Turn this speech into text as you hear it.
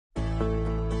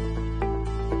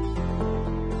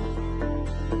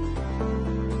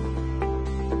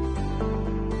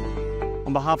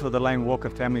On behalf of the Lang Walker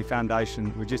Family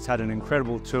Foundation, we just had an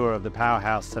incredible tour of the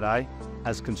Powerhouse today,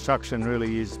 as construction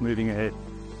really is moving ahead.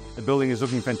 The building is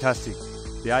looking fantastic.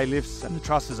 The A-lifts and the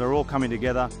trusses are all coming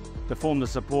together to form the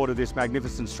support of this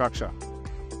magnificent structure.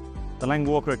 The Lang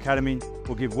Walker Academy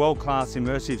will give world-class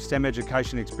immersive STEM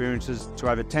education experiences to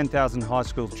over 10,000 high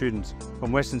school students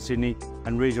from Western Sydney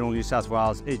and regional New South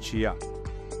Wales each year.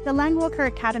 The Lang Walker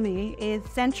Academy is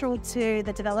central to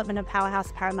the development of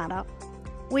Powerhouse Parramatta.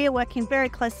 We are working very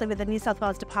closely with the New South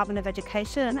Wales Department of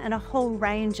Education and a whole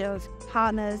range of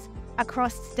partners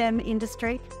across STEM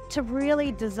industry to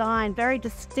really design very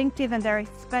distinctive and very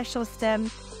special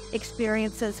STEM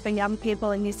experiences for young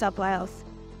people in New South Wales.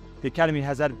 The Academy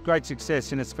has had great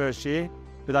success in its first year,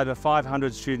 with over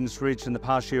 500 students reached in the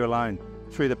past year alone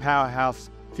through the Powerhouse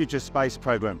Future Space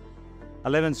program.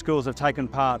 11 schools have taken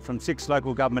part from 6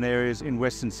 local government areas in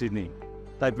Western Sydney.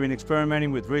 They've been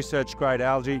experimenting with research-grade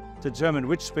algae to determine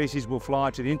which species will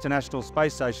fly to the International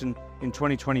Space Station in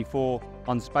 2024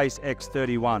 on SpaceX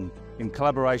 31 in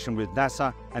collaboration with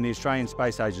NASA and the Australian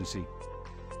Space Agency.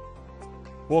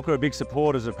 Walker are big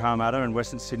supporters of Parramatta and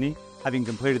Western Sydney, having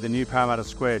completed the new Parramatta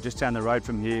Square just down the road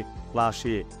from here last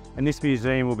year. And this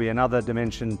museum will be another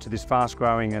dimension to this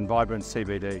fast-growing and vibrant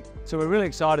CBD. So we're really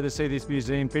excited to see this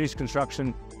museum finish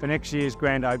construction for next year's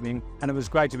grand opening, and it was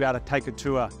great to be able to take a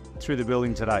tour through the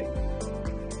building today.